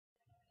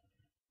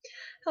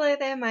Hello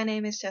there, my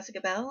name is Jessica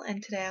Bell,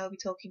 and today I will be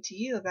talking to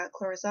you about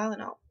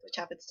chloroxylenol, which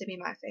happens to be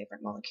my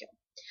favourite molecule.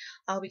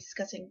 I'll be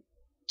discussing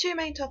two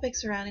main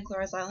topics surrounding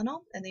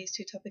chloroxylenol, and these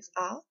two topics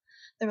are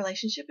the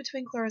relationship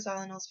between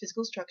chloroxylenol's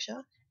physical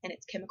structure and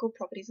its chemical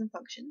properties and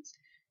functions,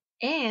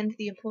 and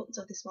the importance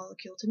of this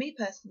molecule to me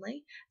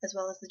personally, as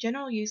well as the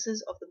general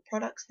uses of the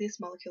products this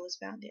molecule is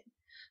found in.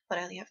 But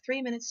I only have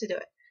 3 minutes to do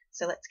it,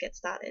 so let's get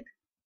started.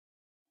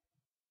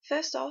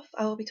 First off,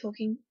 I will be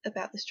talking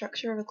about the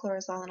structure of a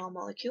chloroxylenol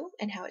molecule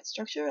and how its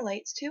structure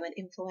relates to and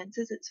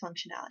influences its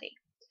functionality.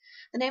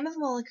 The name of the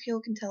molecule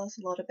can tell us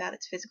a lot about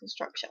its physical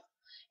structure.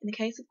 In the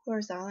case of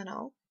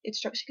chloroxylenol, its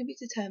structure can be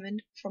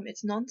determined from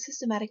its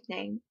non-systematic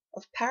name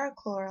of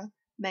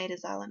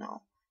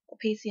para-chlorometaxylenol, or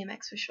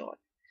PCMX for short.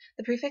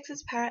 The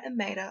prefixes para and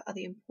meta are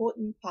the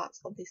important parts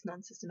of this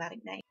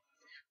non-systematic name.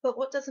 But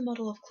what does a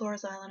model of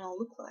chloroxylenol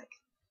look like?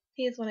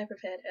 Here's one I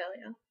prepared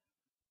earlier.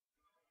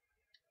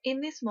 In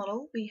this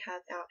model, we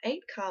have our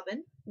 8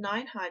 carbon,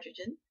 9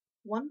 hydrogen,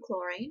 1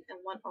 chlorine, and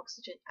 1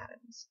 oxygen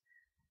atoms.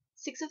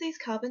 6 of these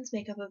carbons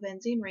make up a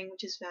benzene ring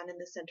which is found in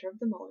the center of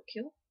the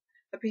molecule.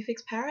 The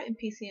prefix para in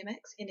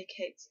PCMX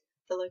indicates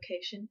the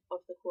location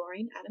of the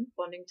chlorine atom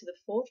bonding to the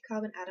 4th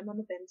carbon atom on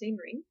the benzene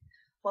ring,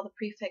 while the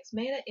prefix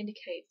meta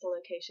indicates the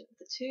location of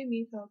the 2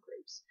 methyl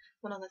groups,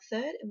 one on the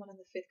 3rd and one on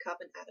the 5th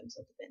carbon atoms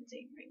of the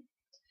benzene ring.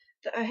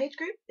 The OH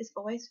group is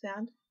always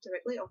found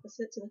directly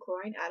opposite to the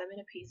chlorine atom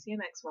in a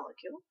PCMX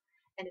molecule,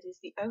 and it is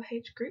the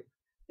OH group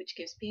which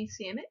gives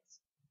PCMX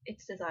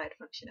its desired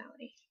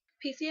functionality.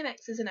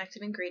 PCMX is an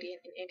active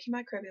ingredient in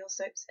antimicrobial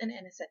soaps and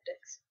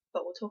antiseptics,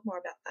 but we'll talk more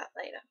about that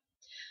later.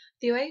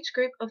 The OH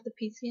group of the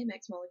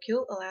PCMX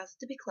molecule allows it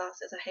to be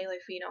classed as a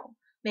halophenol,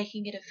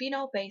 making it a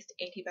phenol-based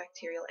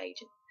antibacterial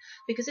agent.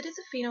 Because it is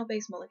a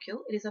phenol-based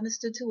molecule, it is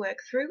understood to work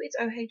through its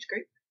OH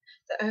group.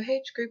 The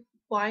OH group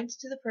binds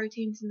to the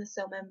proteins in the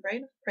cell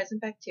membrane of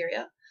present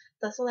bacteria,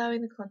 thus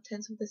allowing the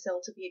contents of the cell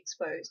to be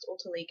exposed or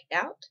to leak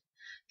out.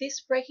 This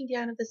breaking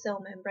down of the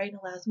cell membrane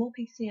allows more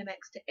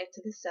PCMX to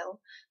enter the cell,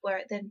 where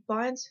it then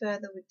binds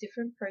further with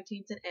different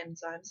proteins and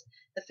enzymes,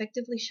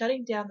 effectively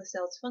shutting down the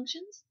cell's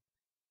functions.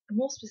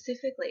 More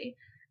specifically,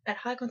 at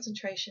high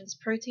concentrations,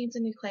 proteins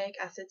and nucleic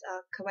acids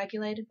are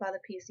coagulated by the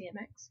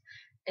PCMX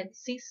and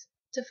cease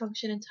to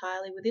function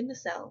entirely within the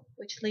cell,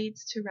 which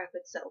leads to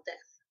rapid cell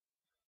death.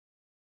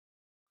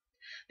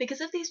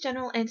 Because of these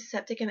general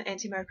antiseptic and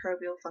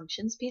antimicrobial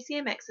functions,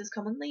 PCMX is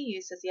commonly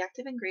used as the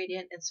active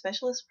ingredient in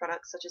specialist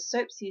products such as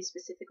soaps used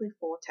specifically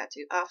for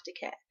tattoo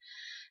aftercare.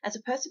 As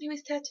a person who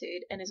is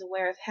tattooed and is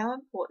aware of how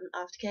important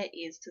aftercare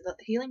is to the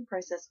healing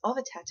process of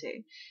a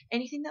tattoo,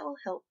 anything that will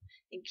help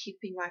in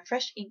keeping my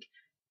fresh ink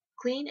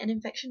clean and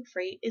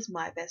infection-free is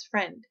my best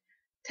friend.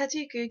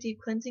 Tattoo Goo Deep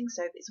Cleansing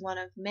Soap is one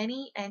of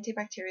many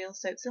antibacterial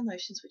soaps and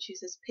lotions which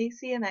uses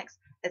PCMX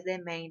as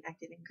their main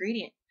active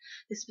ingredient.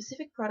 This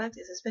specific product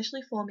is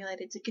especially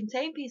formulated to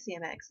contain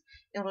PCMX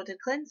in order to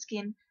cleanse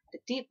skin at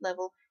a deep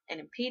level and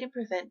impede and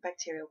prevent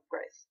bacterial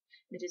growth.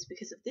 And it is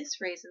because of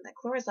this reason that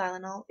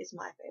chloroxylenol is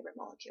my favorite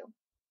molecule.